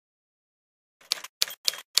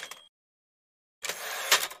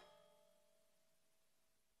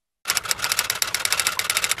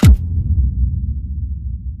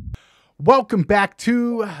Welcome back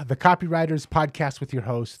to the Copywriters podcast with your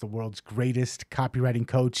host, the world's greatest copywriting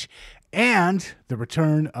coach, and the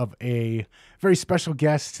return of a very special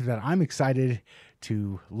guest that I'm excited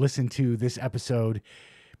to listen to this episode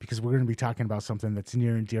because we're going to be talking about something that's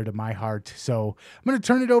near and dear to my heart. So I'm going to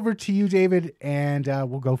turn it over to you, David, and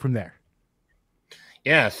we'll go from there.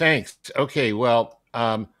 Yeah, thanks. Okay, well,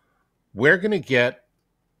 we're going to get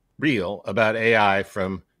real about AI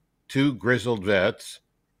from two grizzled vets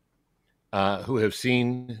who have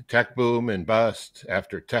seen tech boom and bust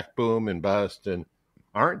after tech boom and bust and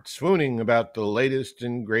aren't swooning about the latest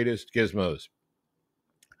and greatest gizmos.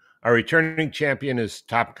 Our returning champion is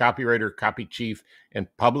top copywriter, copy chief, and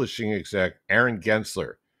publishing exec, Aaron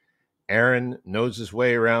Gentzler. Aaron knows his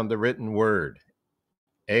way around the written word,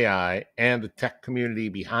 AI, and the tech community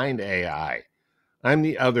behind AI. I'm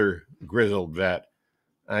the other grizzled vet.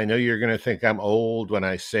 I know you're going to think I'm old when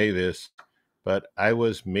I say this, but I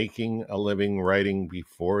was making a living writing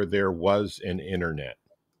before there was an internet.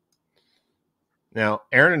 Now,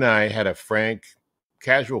 Aaron and I had a frank,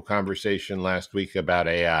 casual conversation last week about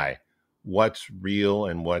AI, what's real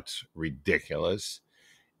and what's ridiculous.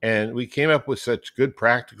 And we came up with such good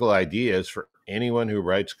practical ideas for anyone who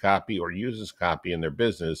writes copy or uses copy in their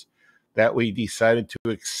business that we decided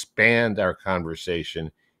to expand our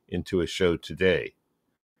conversation into a show today.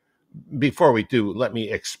 Before we do, let me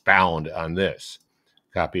expound on this.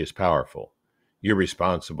 Copy is powerful. You're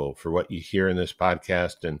responsible for what you hear in this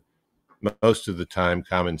podcast, and most of the time,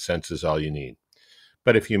 common sense is all you need.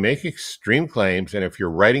 But if you make extreme claims, and if you're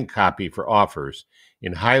writing copy for offers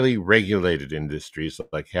in highly regulated industries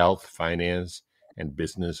like health, finance, and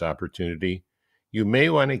business opportunity, you may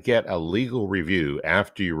want to get a legal review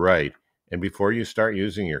after you write and before you start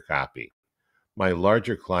using your copy. My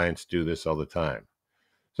larger clients do this all the time.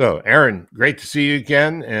 So, Aaron, great to see you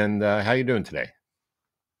again. And how you doing today?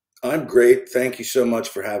 I'm great. Thank you so much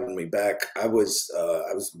for having me back. I was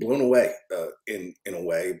blown away in a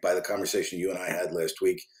way by the conversation you and I had last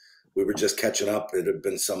week. We were just catching up. It had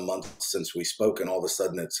been some months since we spoke, and all of a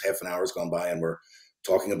sudden it's half an hour's gone by, and we're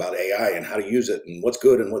talking about AI and how to use it and what's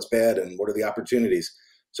good and what's bad and what are the opportunities.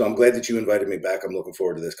 So I'm glad that you invited me back. I'm looking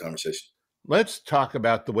forward to this conversation. Let's talk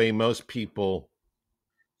about the way most people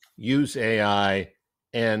use AI,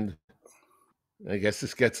 and I guess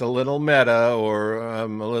this gets a little meta or a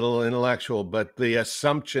little intellectual, but the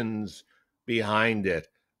assumptions behind it.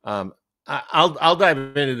 I'll dive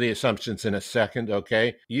into the assumptions in a second.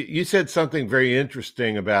 Okay, you said something very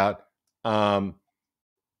interesting about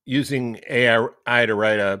using AI to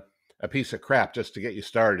write a piece of crap just to get you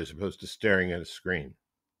started, as opposed to staring at a screen.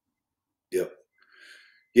 Yep.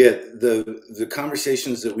 Yeah, the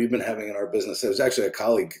conversations that we've been having in our business. There was actually a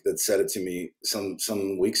colleague that said it to me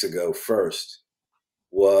some weeks ago. First,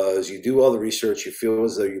 was you do all the research, you feel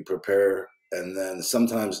as though you prepare, and then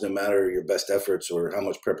sometimes no matter your best efforts or how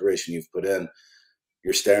much preparation you've put in,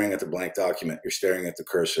 you're staring at the blank document, you're staring at the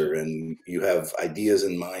cursor, and you have ideas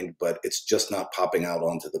in mind, but it's just not popping out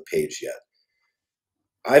onto the page yet.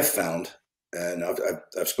 I've found, and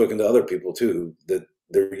I've spoken to other people too, that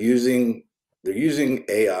they're using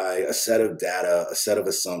AI, a set of data, a set of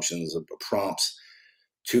assumptions, prompts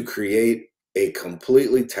to create a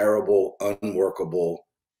completely terrible, unworkable,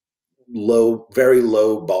 very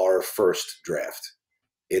low bar first draft.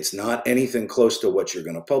 It's not anything close to what you're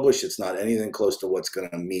going to publish. It's not anything close to what's going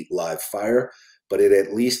to meet live fire, but it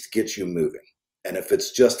at least gets you moving. And if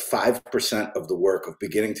it's just 5% of the work of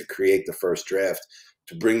beginning to create the first draft,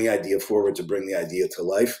 to bring the idea forward, to bring the idea to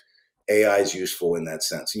life, AI is useful in that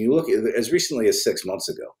sense. And you look at as recently as 6 months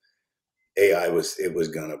ago, AI was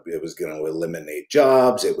gonna eliminate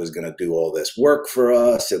jobs. It was gonna do all this work for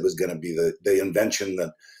us. It was gonna be the invention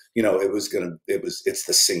that, it's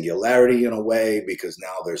the singularity in a way, because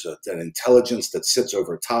now there's an intelligence that sits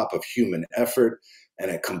over top of human effort,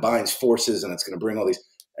 and it combines forces, and it's going to bring all these.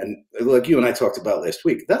 And like you and I talked about last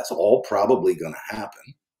week, that's all probably going to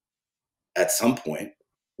happen at some point.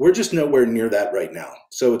 We're just nowhere near that right now.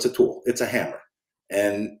 So it's a tool. It's a hammer,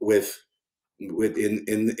 and in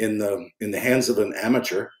the hands of an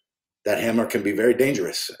amateur, that hammer can be very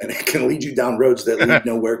dangerous, and it can lead you down roads that lead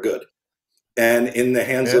nowhere good. And in the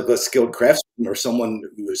hands of a skilled craftsman or someone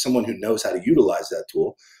who knows how to utilize that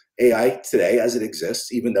tool, AI today, as it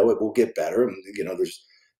exists, even though it will get better, and there's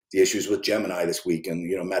the issues with Gemini this week, and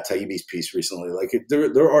Matt Taibbi's piece recently. Like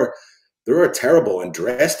there are terrible and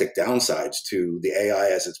drastic downsides to the AI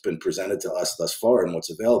as it's been presented to us thus far and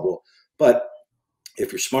what's available. But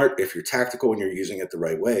if you're smart, if you're tactical, and you're using it the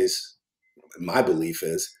right ways, my belief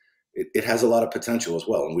is it has a lot of potential as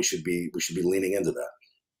well, and we should be leaning into that.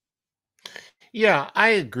 Yeah, I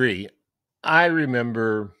agree. I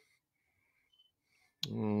remember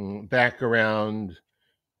back around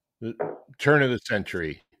the turn of the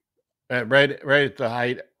century, right at the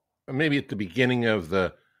height, maybe at the beginning of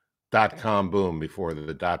the dot-com boom before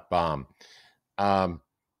the dot bomb.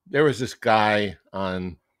 There was this guy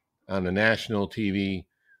on a national TV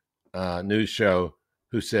news show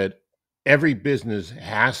who said every business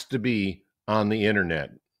has to be on the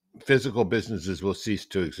internet. Physical businesses will cease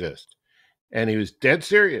to exist. And he was dead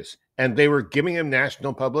serious. And they were giving him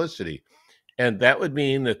national publicity. And that would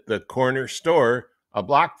mean that the corner store a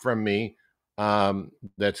block from me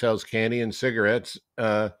that sells candy and cigarettes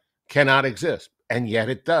cannot exist. And yet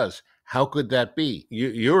it does. How could that be?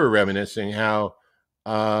 You were reminiscing how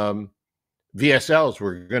VSLs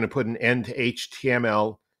were going to put an end to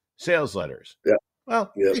HTML sales letters. Yeah.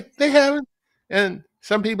 Well, Yeah. they haven't. And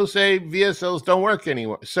some people say VSLs don't work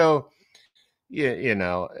anymore. So, yeah,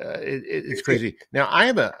 it's crazy. Now, I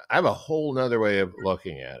have a whole nother way of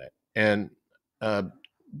looking at it. And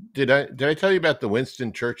did I tell you about the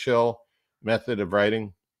Winston Churchill method of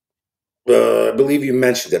writing? I believe you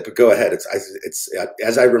mentioned it, but go ahead. It's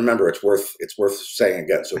as I remember, it's worth saying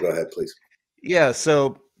again. So go ahead, please. Yeah.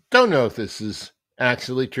 So don't know if this is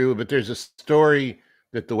actually true, but there's a story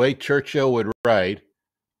that the way Churchill would write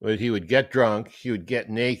was he would get drunk, he would get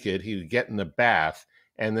naked, he would get in the bath,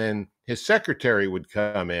 and then his secretary would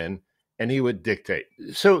come in and he would dictate.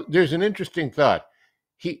 So there's an interesting thought.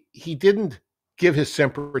 He didn't give his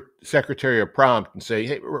secretary a prompt and say,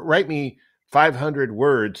 "Hey, write me 500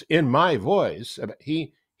 words in my voice."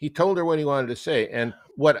 He told her what he wanted to say. And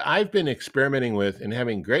what I've been experimenting with and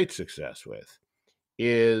having great success with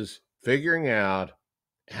is figuring out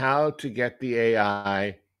how to get the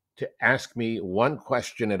AI to ask me one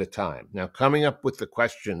question at a time. Now, coming up with the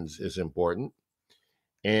questions is important,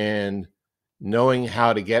 and knowing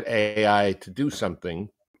how to get AI to do something.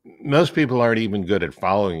 Most people aren't even good at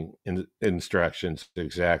following instructions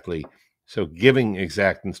exactly. So giving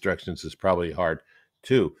exact instructions is probably hard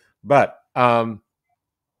too. But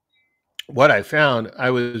what I found, I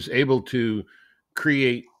was able to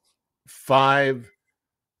create 5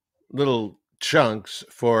 little chunks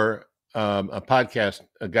for another podcast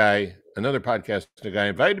a guy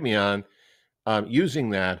invited me on, using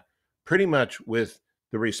that pretty much with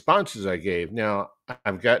the responses I gave. Now,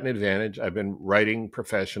 I've got an advantage. I've been writing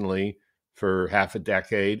professionally for half a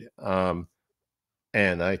decade, and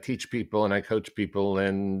I teach people and I coach people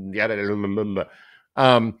and yada, yada, yada,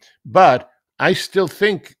 yada. But I still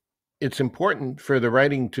think it's important for the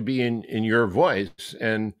writing to be in your voice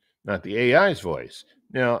and not the AI's voice.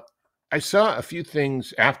 Now, I saw a few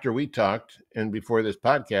things after we talked and before this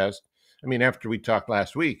podcast. I mean, after we talked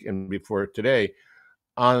last week and before today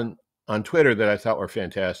on Twitter that I thought were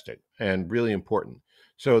fantastic and really important.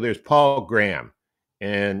 So there's Paul Graham,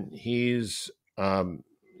 and he's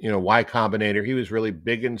Y Combinator. He was really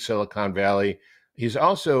big in Silicon Valley. He's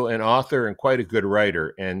also an author and quite a good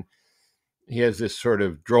writer, and he has this sort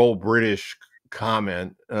of droll British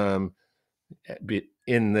comment in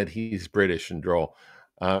that he's British and droll.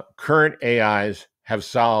 Current AIs have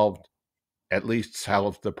at least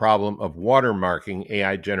solved the problem of watermarking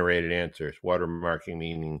AI-generated answers. Watermarking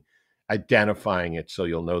meaning identifying it so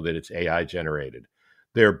you'll know that it's AI-generated.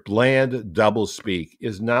 Their bland doublespeak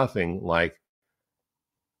is nothing like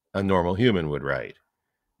a normal human would write.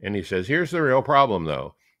 And he says, here's the real problem,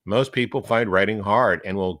 though. Most people find writing hard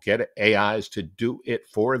and will get AIs to do it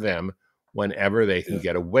for them whenever they can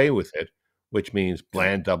get away with it, which means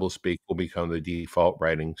bland doublespeak will become the default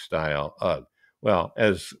writing style of. Well,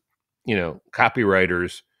 as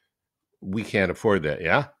copywriters, we can't afford that.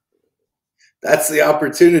 Yeah. That's the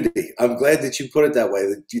opportunity. I'm glad that you put it that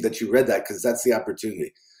way, that you read that, because that's the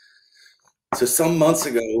opportunity. So some months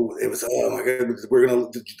ago, it was, oh my God,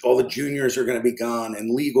 all the juniors are going to be gone,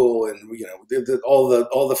 and legal, and all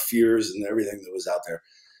the fears and everything that was out there.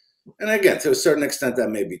 And again, to a certain extent,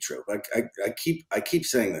 that may be true. But I keep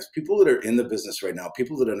saying this: people that are in the business right now,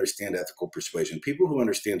 people that understand ethical persuasion, people who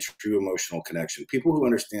understand true emotional connection, people who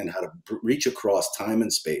understand how to reach across time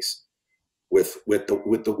and space with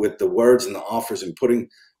the words and the offers, and putting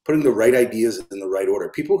the right ideas in the right order.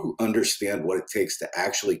 People who understand what it takes to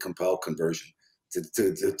actually compel conversion,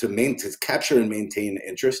 to capture and maintain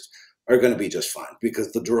interest, are going to be just fine,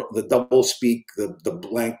 because the double speak, the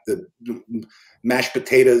blank, the mashed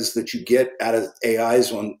potatoes that you get out of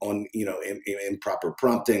AIs on improper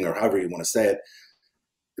prompting, or however you want to say it,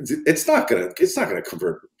 it's not going to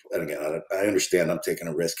convert. And again, I understand I'm taking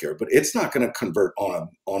a risk here, but it's not going to convert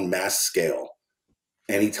on mass scale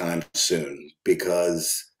anytime soon,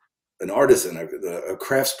 because an artisan, a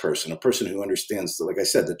craftsperson, a person who understands, like I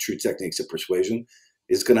said, the true techniques of persuasion,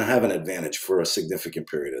 is going to have an advantage for a significant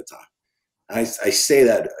period of time. I say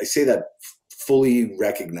that fully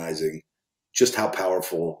recognizing just how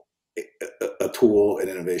powerful a tool and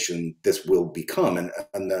innovation this will become, and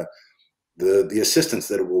the assistance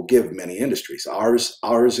that it will give many industries,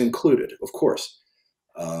 ours included, of course.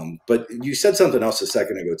 But you said something else a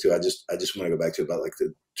second ago too. I just want to go back to about like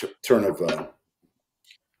the turn of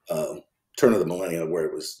the millennium, where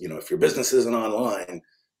it was, if your business isn't online,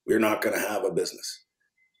 we're not going to have a business.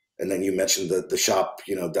 And then you mentioned the shop,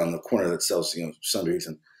 down the corner that sells, sundries.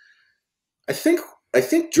 And I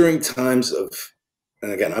think during times of,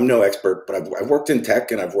 and again, I'm no expert, but I've worked in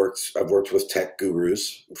tech, and I've worked with tech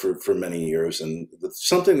gurus for many years. And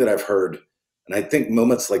something that I've heard, and I think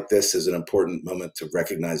moments like this is an important moment to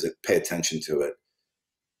recognize it, pay attention to it,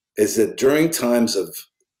 is that during times of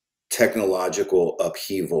technological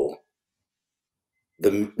upheaval,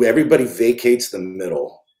 everybody vacates the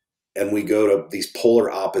middle, and we go to these polar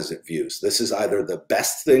opposite views. This is either the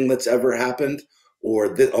best thing that's ever happened,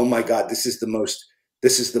 or oh my God, this is the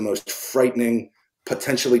most frightening,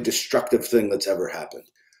 potentially destructive thing that's ever happened.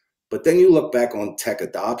 But then you look back on tech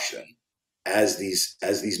adoption as these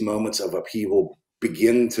moments of upheaval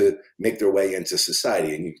begin to make their way into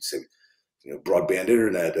society, and you can say, broadband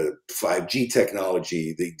internet, 5G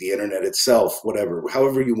technology, the internet itself, whatever,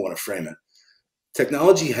 however you want to frame it.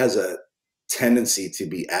 Technology has a tendency to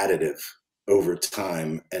be additive over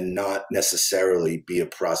time and not necessarily be a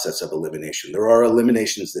process of elimination. There are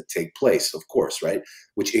eliminations that take place, of course, right?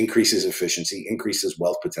 Which increases efficiency, increases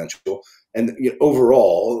wealth potential. And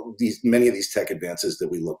overall, many of these tech advances that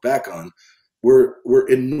we look back on were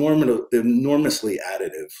enormously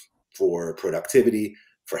additive for productivity,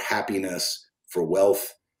 for happiness, for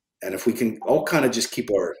wealth. And if we can all kind of just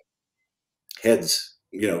keep our heads,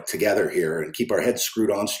 together here, and keep our heads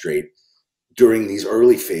screwed on straight during these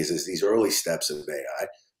early phases, these early steps of AI,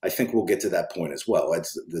 I think we'll get to that point as well.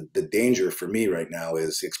 It's the danger for me right now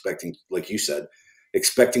is expecting, like you said,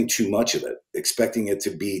 expecting too much of it, expecting it to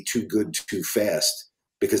be too good, too fast,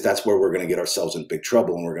 because that's where we're going to get ourselves in big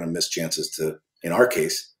trouble, and we're going to miss chances to, in our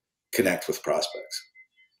case, connect with prospects.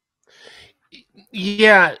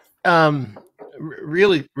 Yeah.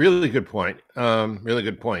 Really, really good point. Really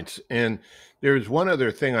good points. And there's one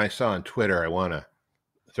other thing I saw on Twitter I want to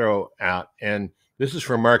throw out, and this is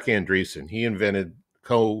from Mark Andreessen. He invented,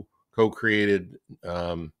 co-created,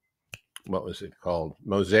 what was it called?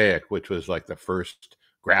 Mosaic, which was like the first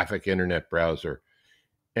graphic internet browser.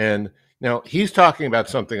 And now he's talking about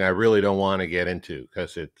something I really don't want to get into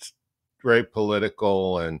because it's very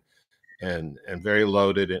political and very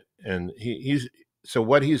loaded. And so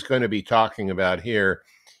what he's going to be talking about here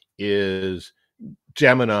is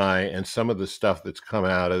Gemini and some of the stuff that's come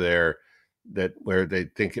out of there where they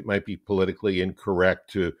think it might be politically incorrect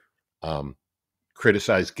to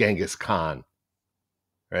criticize Genghis Khan,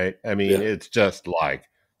 right? I mean, It's just like,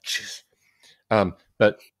 geez.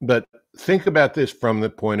 But think about this from the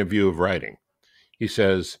point of view of writing. He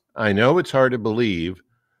says, I know it's hard to believe,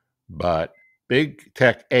 but big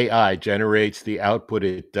tech AI generates the output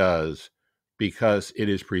it does because it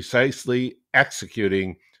is precisely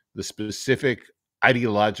executing the specific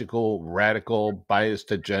ideological, radical,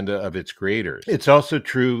 biased agenda of its creators. It's also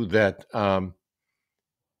true that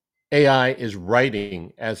AI is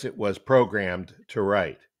writing as it was programmed to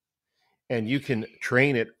write. And you can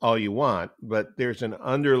train it all you want, but there's an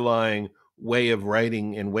underlying way of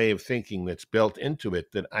writing and way of thinking that's built into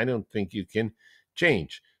it that I don't think you can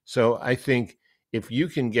change. So I think if you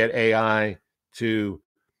can get AI to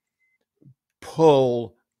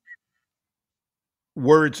pull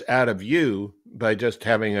words out of you by just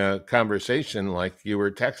having a conversation like you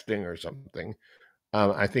were texting or something,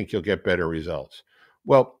 I think you'll get better results.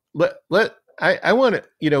 Well, I want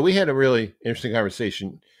to, we had a really interesting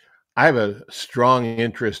conversation. I have a strong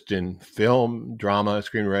interest in film, drama,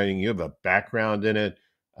 screenwriting. You have a background in it,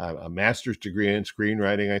 a master's degree in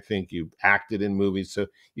screenwriting. I think you've acted in movies, so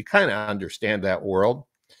you kind of understand that world.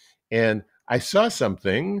 And I saw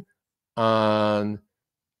something on,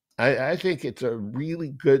 I think it's a really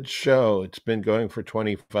good show. It's been going for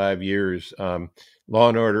 25 years, Law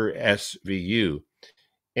and Order SVU.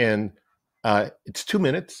 And it's 2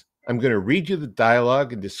 minutes. I'm going to read you the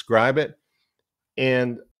dialogue and describe it.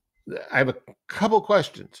 And I have a couple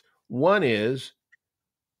questions. One is,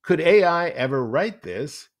 could AI ever write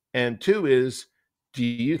this? And two is, do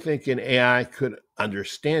you think an AI could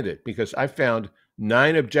understand it? Because I found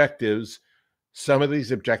 9 objectives. Some of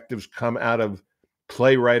these objectives come out of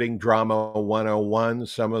playwriting drama 101.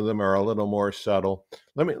 Some of them are a little more subtle.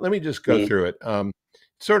 Let me just go through it.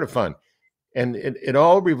 It's sort of fun. And it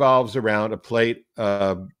all revolves around a plate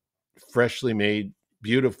of freshly made,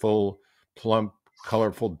 beautiful, plump,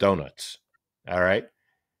 colorful donuts. All right.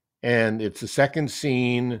 And it's the second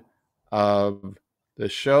scene of the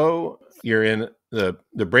show. You're in the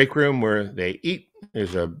break room where they eat.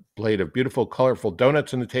 There's a plate of beautiful, colorful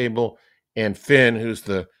donuts on the table. And Finn, who's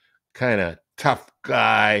the kind of tough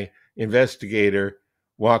guy investigator,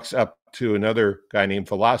 walks up to another guy named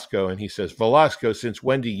Velasco, and he says, Velasco, since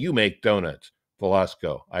when do you make donuts?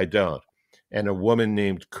 Velasco, I don't. And a woman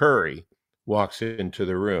named Curry walks into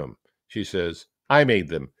the room. She says, I made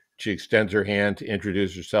them. She extends her hand to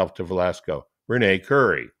introduce herself to Velasco. Renee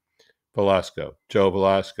Curry. Velasco. Joe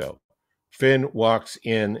Velasco. Finn walks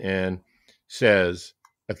in and says,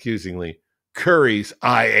 accusingly, Curry's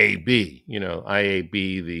IAB. You know,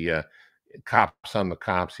 IAB, the cops on the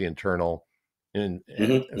cops, the Internal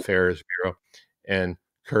Affairs Bureau. And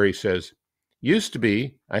Curry says, used to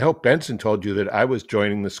be. I hope Benson told you that I was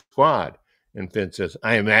joining the squad. And Finn says,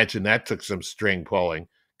 I imagine that took some string pulling.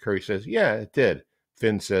 Curry says, yeah, it did.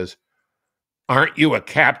 Finn says, aren't you a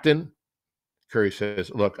captain? Curry says,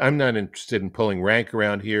 look, I'm not interested in pulling rank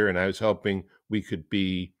around here, and I was hoping we could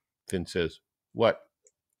be. Finn says, what?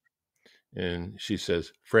 And she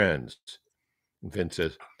says, friends. And Finn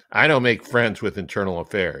says, I don't make friends with internal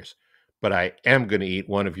affairs, but I am going to eat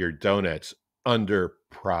one of your donuts under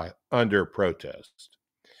protest.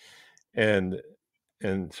 And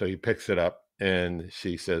so he picks it up, and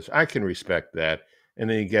she says, I can respect that. And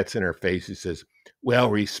then he gets in her face. He says, well,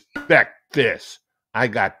 respect this. I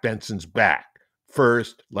got Benson's back.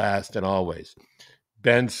 First, last, and always.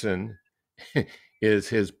 Benson is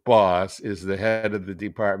his boss, is the head of the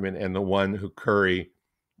department, and the one who Curry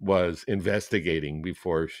was investigating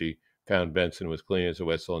before she found Benson was clean as a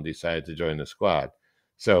whistle and decided to join the squad.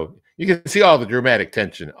 So you can see all the dramatic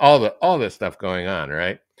tension, all this stuff going on,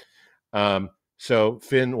 right? So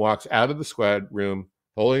Finn walks out of the squad room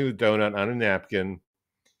holding the donut on a napkin.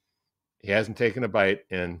 He hasn't taken a bite,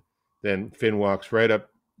 and then Finn walks right up,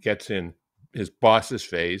 gets in his boss's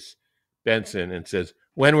face, Benson, and says,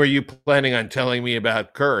 when were you planning on telling me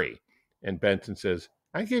about Curry? And Benson says,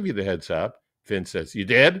 I gave you the heads up. Finn says, you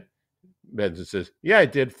did? Benson says, yeah, I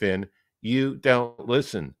did, Finn. You don't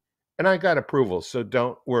listen. And I got approval, so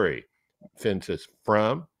don't worry. Finn says,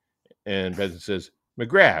 from? And Benson says,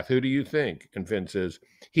 McGrath, who do you think? And Finn says,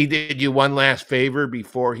 he did you one last favor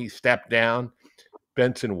before he stepped down.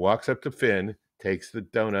 Benson walks up to Finn, takes the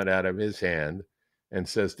donut out of his hand, and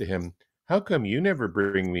says to him, how come you never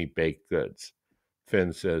bring me baked goods?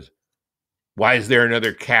 Finn says, why is there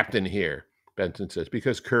another captain here? Benson says,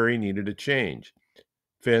 because Curry needed a change.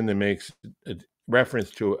 Finn then makes a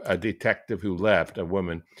reference to a detective who left, a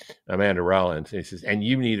woman, Amanda Rollins. And he says, and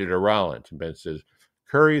you needed a Rollins. And Ben says,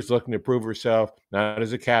 Curry's looking to prove herself, not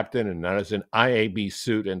as a captain and not as an IAB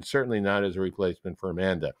suit, and certainly not as a replacement for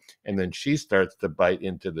Amanda. And then she starts to bite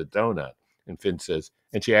into the donut. And Finn says,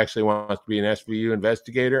 and she actually wants to be an SVU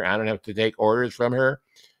investigator? I don't have to take orders from her?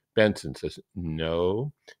 Benson says,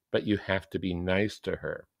 no, but you have to be nice to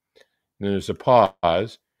her. And then there's a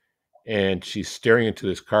pause, and she's staring into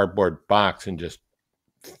this cardboard box and just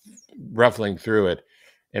ruffling through it.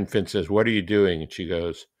 And Finn says, what are you doing? And she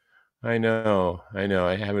goes, I know.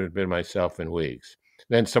 I haven't been myself in weeks.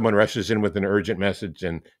 Then someone rushes in with an urgent message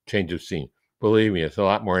and change of scene. Believe me, it's a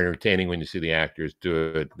lot more entertaining when you see the actors do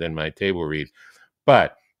it than my table read.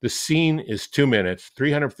 But the scene is 2 minutes,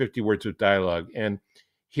 350 words of dialogue. And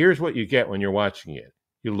here's what you get when you're watching it.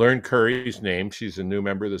 You learn Curry's name. She's a new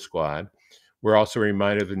member of the squad. We're also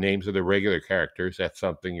reminded of the names of the regular characters. That's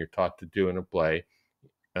something you're taught to do in a play.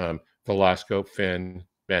 Velasco, Finn,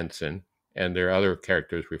 Benson, and there are other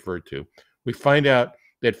characters referred to. We find out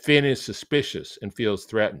that Finn is suspicious and feels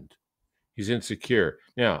threatened. He's insecure.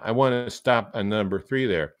 Now, I want to stop on number 3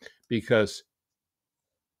 there, because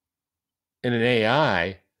in an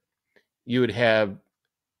AI, you would have,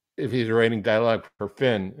 if he's writing dialogue for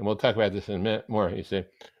Finn, and we'll talk about this in a minute more, he said,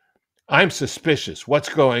 I'm suspicious. What's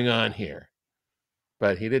going on here?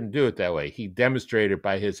 But he didn't do it that way. He demonstrated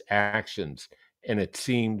by his actions, and it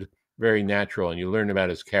seemed very natural, and you learn about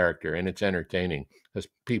his character, and it's entertaining because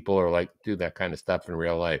people are like, do that kind of stuff in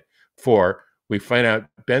real life. 4, we find out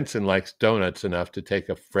Benson likes donuts enough to take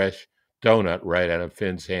a fresh donut right out of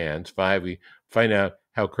Finn's hands. 5, we find out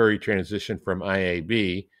how Curry transitioned from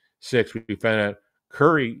IAB. 6, we find out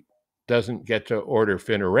Curry doesn't get to order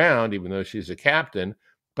Finn around, even though she's a captain,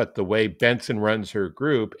 but the way Benson runs her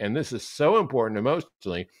group, and this is so important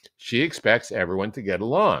emotionally, she expects everyone to get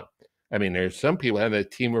along. I mean, there's some people have a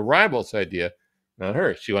team of rivals idea, not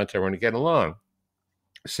her. She wants everyone to get along.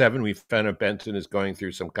 7, we found out Benson is going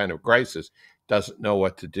through some kind of crisis, doesn't know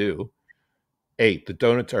what to do. 8, the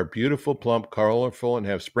donuts are beautiful, plump, colorful, and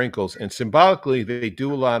have sprinkles, and symbolically, they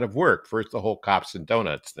do a lot of work. First, the whole cops and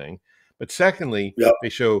donuts thing, But secondly, Yep. they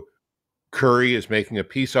show Curry is making a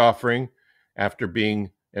peace offering after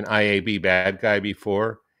being an IAB bad guy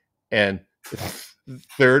before. And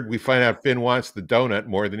third, we find out Finn wants the donut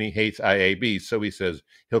more than he hates IAB. So he says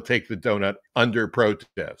he'll take the donut under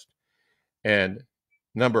protest. And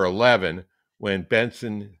number 11, when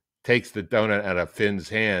Benson takes the donut out of Finn's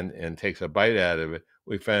hand and takes a bite out of it,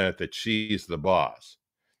 we find out that she's the boss.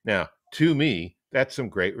 Now, to me, that's some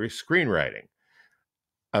great screenwriting.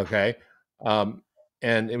 Okay.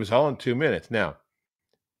 And it was all in 2 minutes. Now,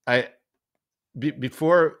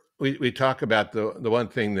 before we talk about the one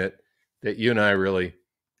thing that you and I really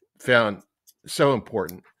found so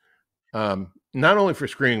important, not only for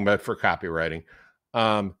screening, but for copywriting,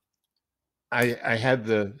 I had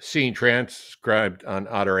the scene transcribed on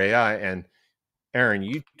Otter AI, and Aaron,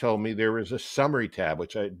 you told me there was a summary tab,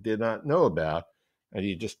 which I did not know about, and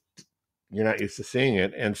you're not used to seeing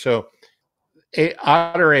it. And so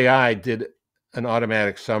Otter AI did an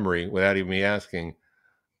automatic summary without even me asking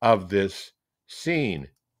of this scene.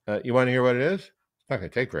 You want to hear what it is? It's not going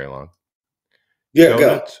to take very long.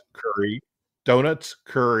 Yeah, Donuts,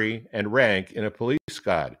 curry, and rank in a police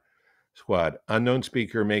squad. Unknown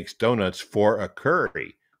speaker makes donuts for a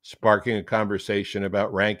curry, sparking a conversation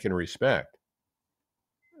about rank and respect.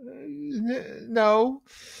 No.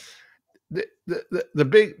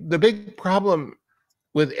 The big problem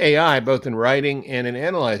with AI, both in writing and in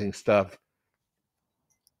analyzing stuff,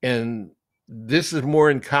 and this is more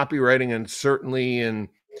in copywriting and certainly in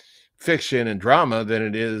fiction and drama than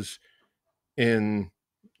it is in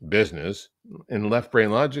business and left brain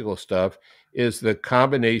logical stuff, is the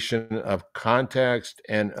combination of context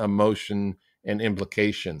and emotion and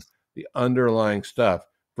implication, the underlying stuff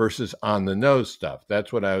versus on the nose stuff.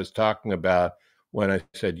 That's what I was talking about when I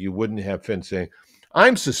said you wouldn't have Finn saying,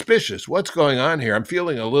 I'm suspicious. What's going on here? I'm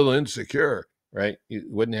feeling a little insecure, right? You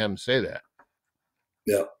wouldn't have him say that.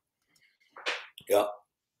 Yeah. Yeah.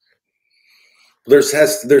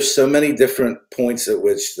 There's so many different points at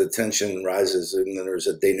which the tension rises, and then there's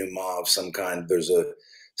a denouement of some kind.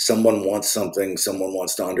 Someone wants something, someone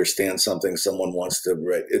wants to understand something, someone wants to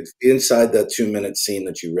write. It's inside that 2-minute scene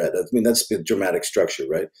that you read. I mean, that's the dramatic structure,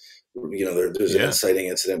 right? There's an inciting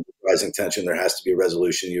incident, rising tension. There has to be a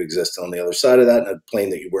resolution. You exist on the other side of that in a plane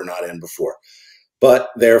that you were not in before. But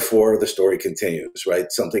therefore, the story continues,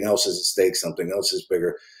 right? Something else is at stake. Something else is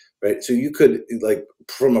bigger. Right. So you could, like,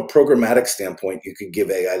 from a programmatic standpoint, you could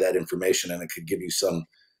give AI that information and it could give you some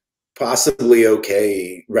possibly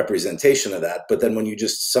okay representation of that. But then when you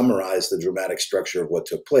just summarize the dramatic structure of what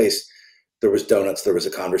took place, there was donuts, there was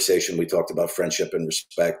a conversation. We talked about friendship and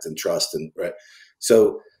respect and trust. And right.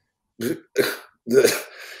 So I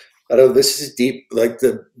don't know, this is deep. Like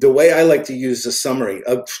the way I like to use a summary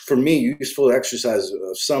for me, useful exercise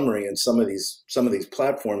of summary in some of these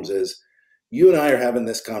platforms is, you and I are having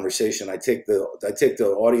this conversation. I take the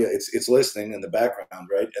audio, it's listening in the background,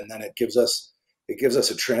 right? And then it gives us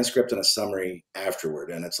a transcript and a summary afterward.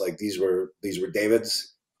 And it's like, these were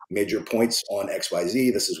David's major points on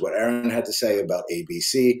XYZ. This is what Aaron had to say about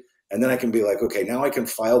ABC. And then I can be like, okay, now I can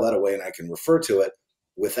file that away and I can refer to it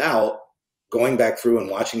without going back through and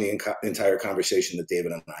watching the entire conversation that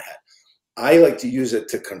David and I had. I like to use it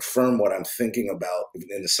to confirm what I'm thinking about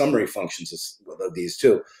in the summary functions of these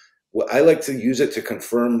two. I like to use it to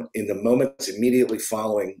confirm in the moments immediately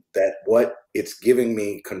following that what it's giving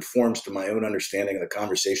me conforms to my own understanding of the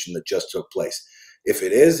conversation that just took place. If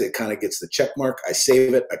it is, it kind of gets the check mark. I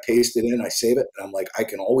save it, I paste it in, I save it. And I'm like, I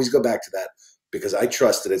can always go back to that because I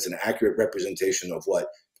trust that it's an accurate representation of what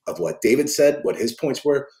David said, what his points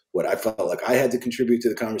were, what I felt like I had to contribute to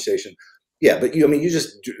the conversation. Yeah, but you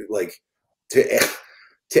just like to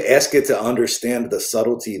ask it to understand the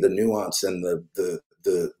subtlety, the nuance, and the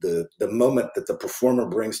moment that the performer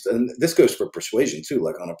brings and this goes for persuasion too,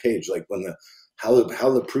 like on a page, like when how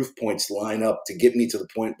the proof points line up to get me to the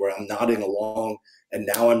point where I'm nodding along and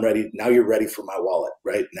now I'm ready. Now you're ready for my wallet,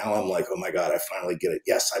 right? Now I'm like, oh my God, I finally get it.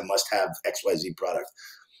 Yes, I must have XYZ product.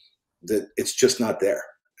 That it's just not there.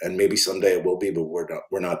 And maybe someday it will be, but we're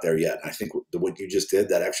not there yet. And I think what you just did,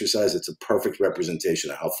 that exercise, it's a perfect representation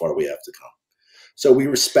of how far we have to come. So we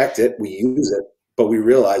respect it, we use it, but we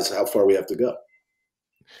realize how far we have to go.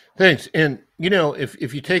 Thanks. And,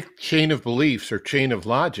 if you take chain of beliefs or chain of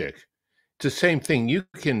logic, it's the same thing. You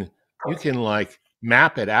can like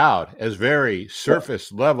map it out as very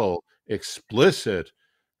surface level, explicit,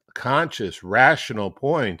 conscious, rational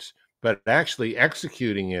points, but actually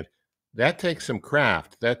executing it, that takes some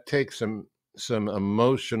craft. That takes some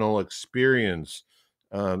emotional experience,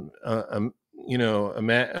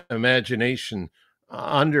 imagination,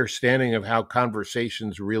 understanding of how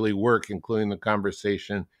conversations really work, including the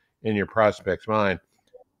conversation in your prospect's mind.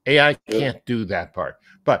 AI can't do that part.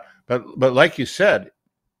 But like you said,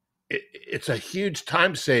 it's a huge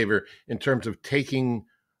time saver in terms of taking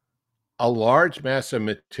a large mass of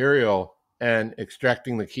material and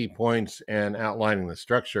extracting the key points and outlining the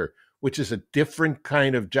structure, which is a different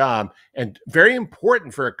kind of job and very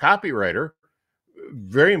important for a copywriter,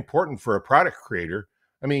 very important for a product creator.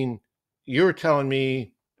 I mean, you were telling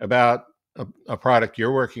me about a product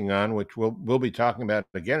you're working on, which we'll be talking about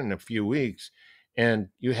again in a few weeks, and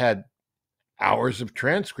you had hours of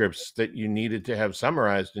transcripts that you needed to have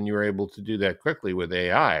summarized, and you were able to do that quickly with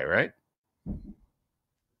AI, right?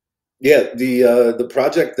 Yeah, the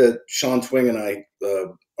project that Sean Twing and I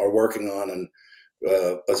are working on, and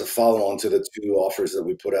as a follow-on to the 2 offers that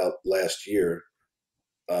we put out last year,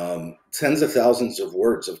 tens of thousands of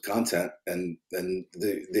words of content, and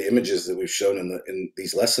the images that we've shown in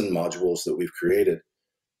these lesson modules that we've created.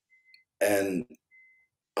 And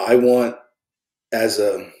I want, as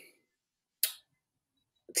a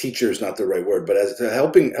teacher is not the right word, but as to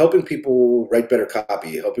helping people write better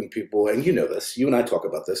copy, helping people, and you know this, you and I talk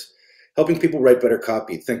about this, helping people write better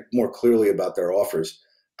copy, think more clearly about their offers.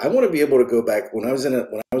 I want to be able to go back when I was in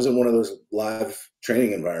one of those live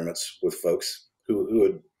training environments with folks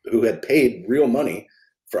who had paid real money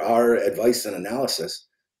for our advice and analysis.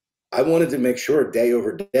 I wanted to make sure day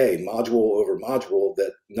over day, module over module,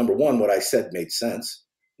 that number one, what I said made sense.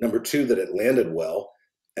 Number two, that it landed well.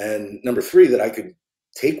 And number three, that I could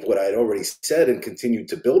take what I'd already said and continue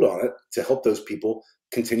to build on it to help those people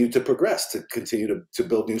continue to progress, to continue to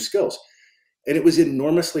build new skills. And it was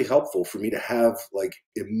enormously helpful for me to have like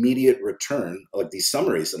immediate return, like these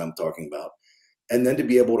summaries that I'm talking about, and then to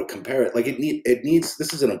be able to compare it. Like it needs,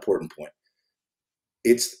 this is an important point.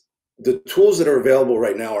 It's the tools that are available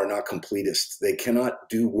right now are not completists. They cannot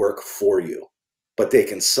do work for you, but they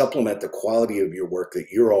can supplement the quality of your work that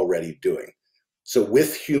you're already doing. So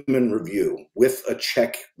with human review, with a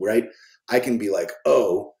check, right, I can be like,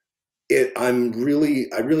 oh, I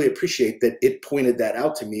really appreciate that it pointed that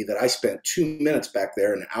out to me, that I spent 2 minutes back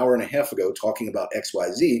there an hour and a half ago talking about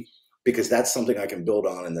XYZ, because that's something I can build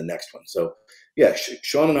on in the next one. So yeah,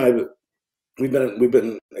 Sean and I, we've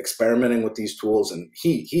been experimenting with these tools, and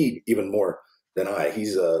he even more than I.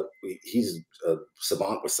 He's a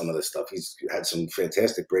savant with some of this stuff. He's had some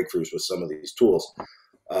fantastic breakthroughs with some of these tools.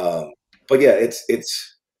 But yeah,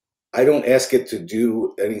 it's I don't ask it to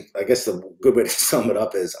do any. I guess the good way to sum it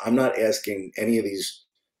up is I'm not asking any of these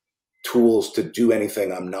tools to do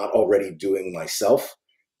anything I'm not already doing myself,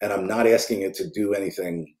 and I'm not asking it to do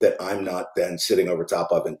anything that I'm not then sitting over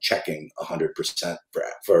top of and checking 100%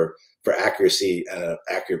 for accuracy and an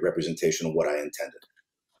accurate representation of what I intended.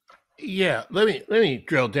 Yeah, let me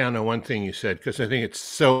drill down on one thing you said, because I think it's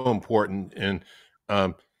so important, and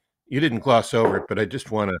you didn't gloss over it, but I just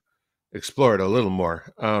want to explore it a little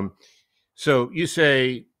more. So you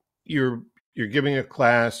say you're giving a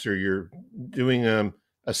class, or you're doing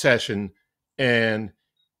a session, and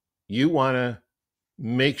you want to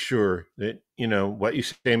make sure that what you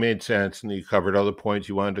say made sense, and that you covered all the points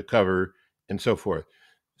you wanted to cover, and so forth.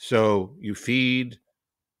 So you feed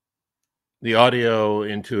the audio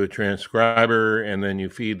into a transcriber, and then you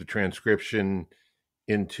feed the transcription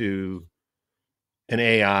into an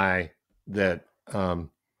AI that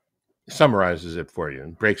summarizes it for you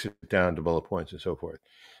and breaks it down to bullet points and so forth.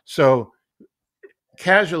 So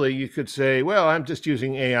casually, you could say, well, I'm just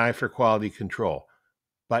using AI for quality control,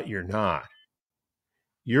 but you're not.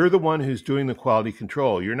 You're the one who's doing the quality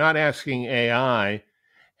control. You're not asking AI,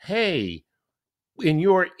 hey, in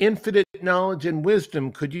your infinite knowledge and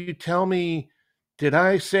wisdom, could you tell me, did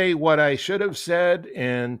I say what I should have said?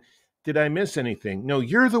 And did I miss anything? No,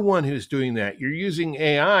 you're the one who's doing that. You're using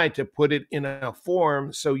AI to put it in a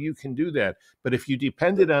form so you can do that. But if you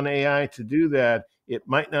depended on AI to do that, it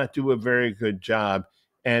might not do a very good job,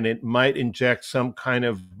 and it might inject some kind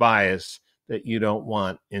of bias that you don't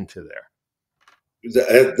want into there.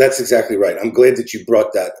 That's exactly right. I'm glad that you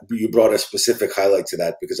brought that. You brought a specific highlight to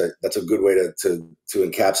that, because that's a good way to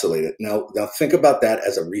encapsulate it. Now think about that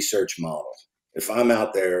as a research model. If I'm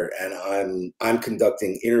out there and I'm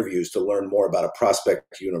conducting interviews to learn more about a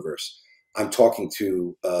prospect universe, I'm talking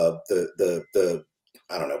to the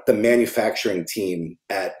I don't know, the manufacturing team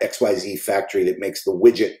at XYZ factory that makes the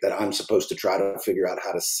widget that I'm supposed to try to figure out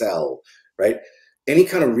how to sell, right? Any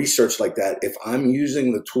kind of research like that, if I'm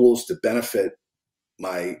using the tools to benefit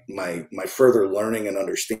my further learning and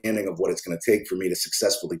understanding of what it's going to take for me to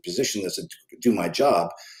successfully position this and do my job,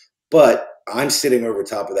 but I'm sitting over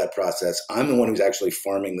top of that process. I'm the one who's actually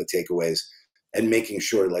farming the takeaways. and making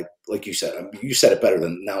sure, like you said, you said it better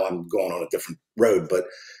than now I'm going on a different road, but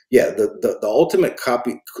yeah, the ultimate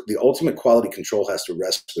quality control has to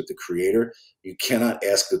rest with the creator. You cannot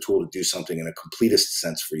ask the tool to do something in a completest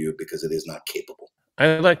sense for you because it is not capable.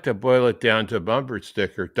 I like to boil it down to a bumper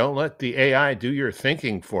sticker. Don't let the AI do your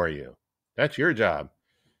thinking for you. That's your job.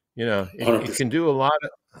 It 100%. can do a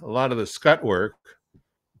lot of the scut work,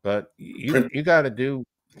 but Print, you got to do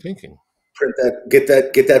thinking. print that,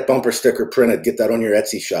 get that bumper sticker printed, get that on your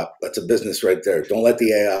Etsy shop. That's a business right there. Don't let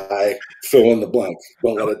the AI fill in the blank.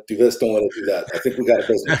 Don't let it do this. Don't let it do that. I think we got a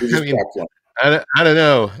business. We I just mean, cracked one. I don't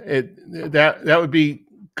know. That would be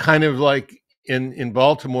kind of like in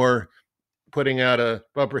Baltimore putting out a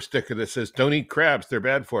bumper sticker that says "Don't eat crabs; they're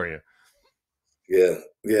bad for you." Yeah.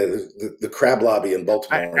 The crab lobby in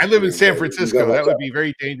Baltimore. I live in San You got to Francisco. watch That would out. be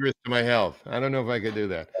very dangerous to my health. I don't know if I could do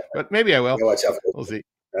that, but maybe I You will. got to watch out for We'll see.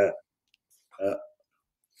 uh,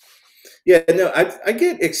 yeah, no, I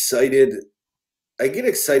get excited. I get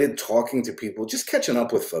excited talking to people, just catching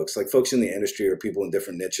up with folks, like folks in the industry or people in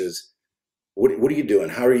different niches. What are you doing?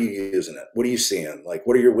 How are you using it? What are you seeing? Like,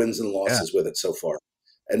 what are your wins and Yeah, losses with it so far?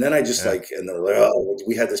 And then I just yeah. and they're like, oh,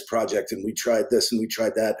 we had this project and we tried this and we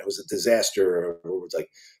tried that. And it was a disaster. Or it was like,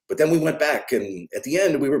 but then we went back and at the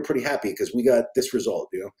end we were pretty happy because we got this result,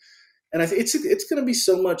 And I think it's going to be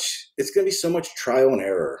so much. It's going to be so much trial and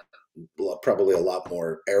error. Probably a lot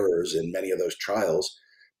more errors in many of those trials,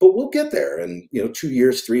 but we'll get there. And 2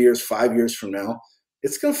 years, 3 years, 5 years from now,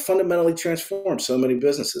 it's going to fundamentally transform so many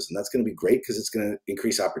businesses, and that's going to be great because it's going to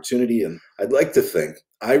increase opportunity. And I'd like to think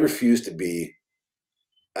I refuse to vacate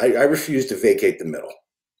the middle.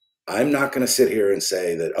 I'm not going to sit here and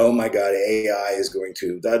say that, oh my God, AI is going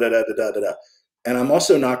to da da da da da da da. And I'm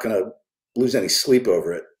also not going to lose any sleep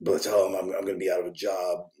over it. But I'm going to be out of a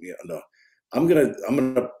job. No, I'm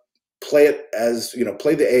gonna play it as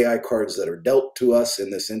play the AI cards that are dealt to us in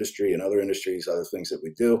this industry and other industries, other things that we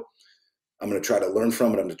do. I'm going to try to learn from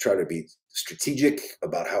it. I'm going to try to be strategic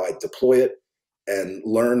about how I deploy it and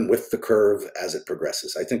learn with the curve as it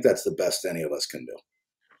progresses. I think that's the best any of us can do.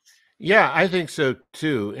 Yeah, I think so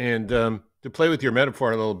too. And to play with your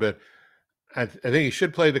metaphor a little bit, I think you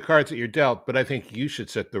should play the cards that you're dealt, but I think you should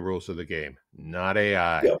set the rules of the game, not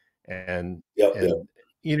AI. Yep. And Yep.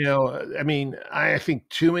 I mean, I think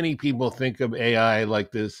too many people think of AI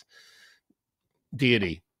like this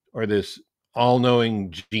deity or this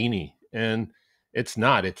all-knowing genie, and it's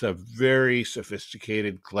not. It's a very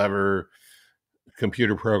sophisticated, clever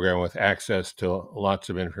computer program with access to lots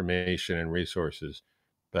of information and resources.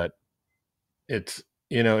 But it's,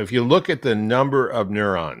 if you look at the number of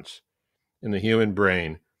neurons in the human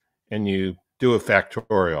brain and you do a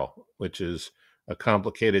factorial, which is a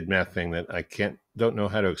complicated math thing that don't know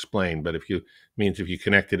how to explain, but if you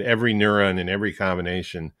connected every neuron in every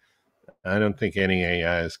combination, I don't think any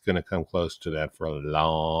AI is going to come close to that for a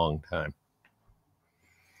long time.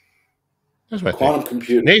 That's what I think. Quantum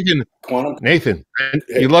computing. Nathan,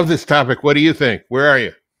 you love this topic. What do you think? Where are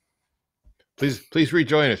you? Please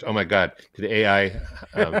rejoin us. Oh my God, did AI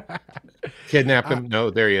kidnap him? No,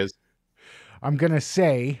 there he is. I'm going to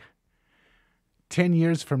say 10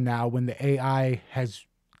 years from now, when the AI has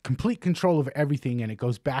complete control of everything and it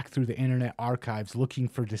goes back through the internet archives looking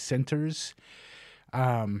for dissenters,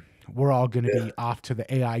 we're all going to be off to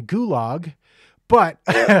the AI gulag. But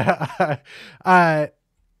I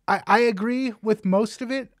agree with most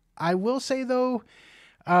of it. I will say, though,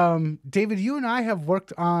 David, you and I have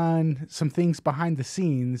worked on some things behind the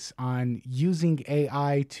scenes on using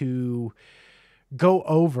AI to go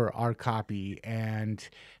over our copy and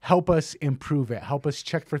help us improve it, help us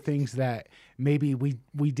check for things that maybe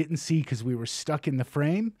we didn't see because we were stuck in the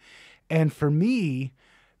frame. And for me,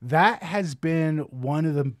 that has been one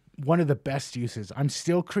of the best uses. I'm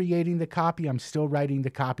still creating the copy, I'm still writing the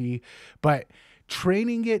copy, but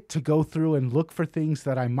training it to go through and look for things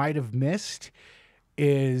that I might have missed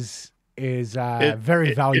is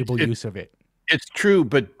very valuable use of it. It's true,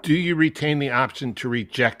 but do you retain the option to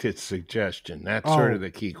reject its suggestion? That's sort of the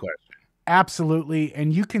key question. Absolutely.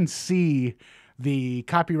 And you can see the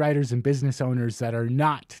copywriters and business owners that are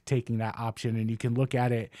not taking that option, and you can look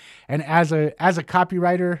at it. And as a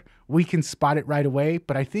copywriter, we can spot it right away.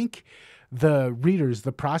 But I think the readers,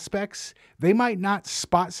 the prospects, they might not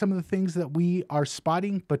spot some of the things that we are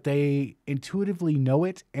spotting, but they intuitively know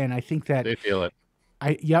it. And I think that they feel it.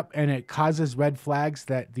 And it causes red flags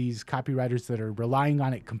that these copywriters that are relying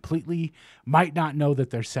on it completely might not know that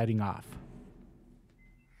they're setting off.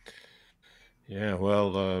 Yeah,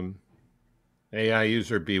 well, AI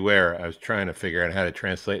user beware. I was trying to figure out how to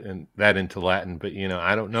translate that into Latin, but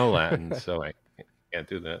I don't know Latin, so I can't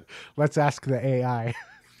do that. Let's ask the AI.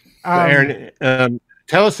 Aaron,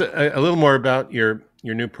 tell us a little more about your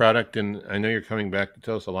new product, and I know you're coming back to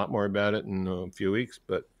tell us a lot more about it in a few weeks,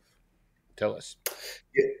 but tell us.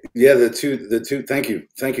 Yeah, the two. Thank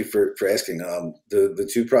you for asking. The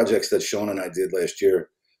two projects that Sean and I did last year.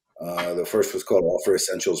 The first was called Offer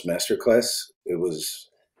Essentials Masterclass. It was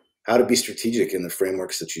how to be strategic in the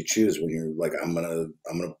frameworks that you choose when you're like, I'm gonna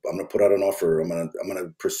put out an offer. I'm gonna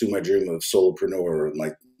pursue my dream of solopreneur, or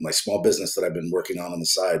my small business that I've been working on the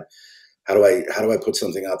side. How do I put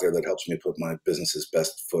something out there that helps me put my business's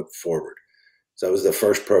best foot forward? So that was the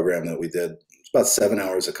first program that we did. It's about 7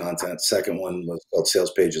 hours of content. Second one was called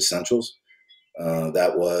Sales Page Essentials.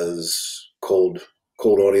 That was cold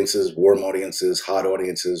audiences, warm audiences, hot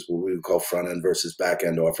audiences, what we would call front end versus back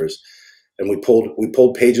end offers. And we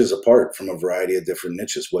pulled pages apart from a variety of different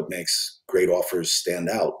niches. What makes great offers stand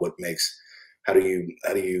out? How do you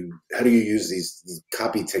use these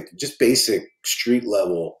copy just basic street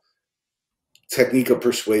level technique of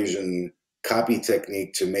persuasion, copy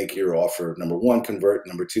technique to make your offer, number one, convert,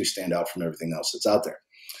 number two, stand out from everything else that's out there.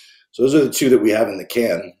 So those are the two that we have in the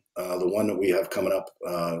can. The one that we have coming up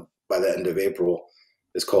by the end of April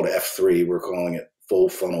is called F3. We're calling it Full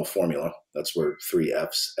Funnel Formula. That's where 3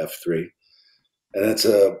 F's, F3. And it's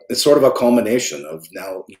sort of a culmination of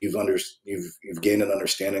now you've gained an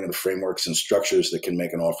understanding of the frameworks and structures that can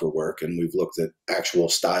make an offer work. And we've looked at actual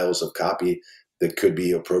styles of copy that could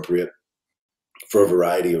be appropriate for a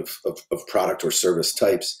variety of product or service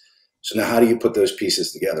types. So now how do you put those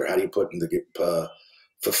pieces together? How do you put the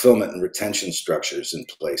fulfillment and retention structures in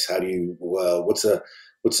place? How do you, what's a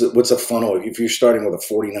funnel? If you're starting with a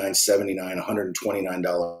 $49, $79,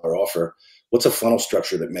 $129 offer, what's a funnel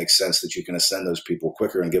structure that makes sense that you can ascend those people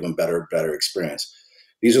quicker and give them better experience?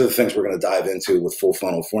 These are the things we're going to dive into with Full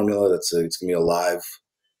Funnel Formula. It's going to be a live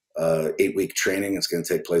 8-week training. It's going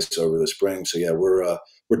to take place over the spring. So yeah, we're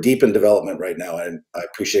deep in development right now. And I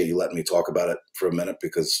appreciate you letting me talk about it for a minute,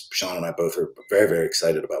 because Sean and I both are very, very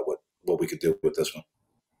excited about what we could do with this one.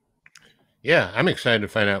 Yeah, I'm excited to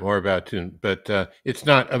find out more about it too, but it's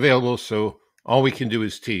not available. So all we can do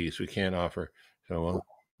is tease. We can't offer. So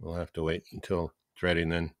we'll have to wait until it's ready,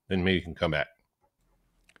 and then maybe you can come back.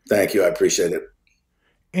 Thank you. I appreciate it.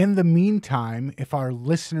 In the meantime, if our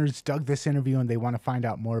listeners dug this interview and they want to find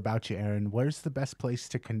out more about you, Aaron, where's the best place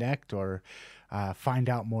to connect or find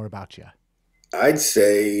out more about you? I'd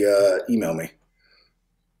say email me,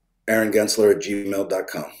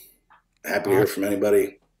 aarongentzler@gmail.com. Happy to hear from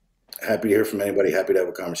anybody. Happy to have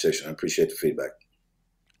a conversation. I appreciate the feedback.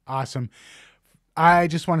 Awesome. I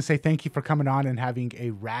just want to say thank you for coming on and having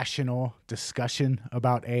a rational discussion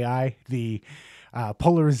about AI. The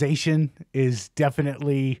polarization is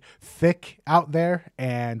definitely thick out there,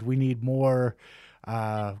 and we need more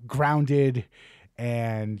grounded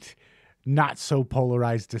and not so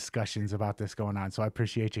polarized discussions about this going on. So I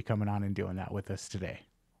appreciate you coming on and doing that with us today.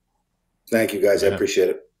 Thank you, guys. I appreciate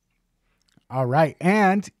it. All right.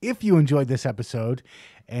 And if you enjoyed this episode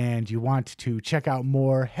and you want to check out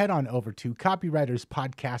more, head on over to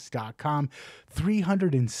copywriterspodcast.com.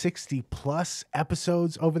 360 plus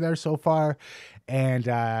episodes over there so far, and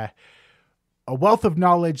a wealth of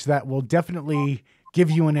knowledge that will definitely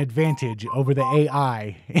give you an advantage over the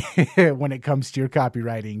AI when it comes to your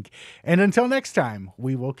copywriting. And until next time,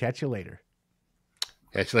 we will catch you later.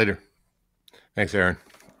 Catch you later. Thanks, Aaron.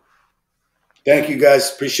 Thank you,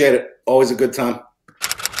 guys. Appreciate it. Always a good time.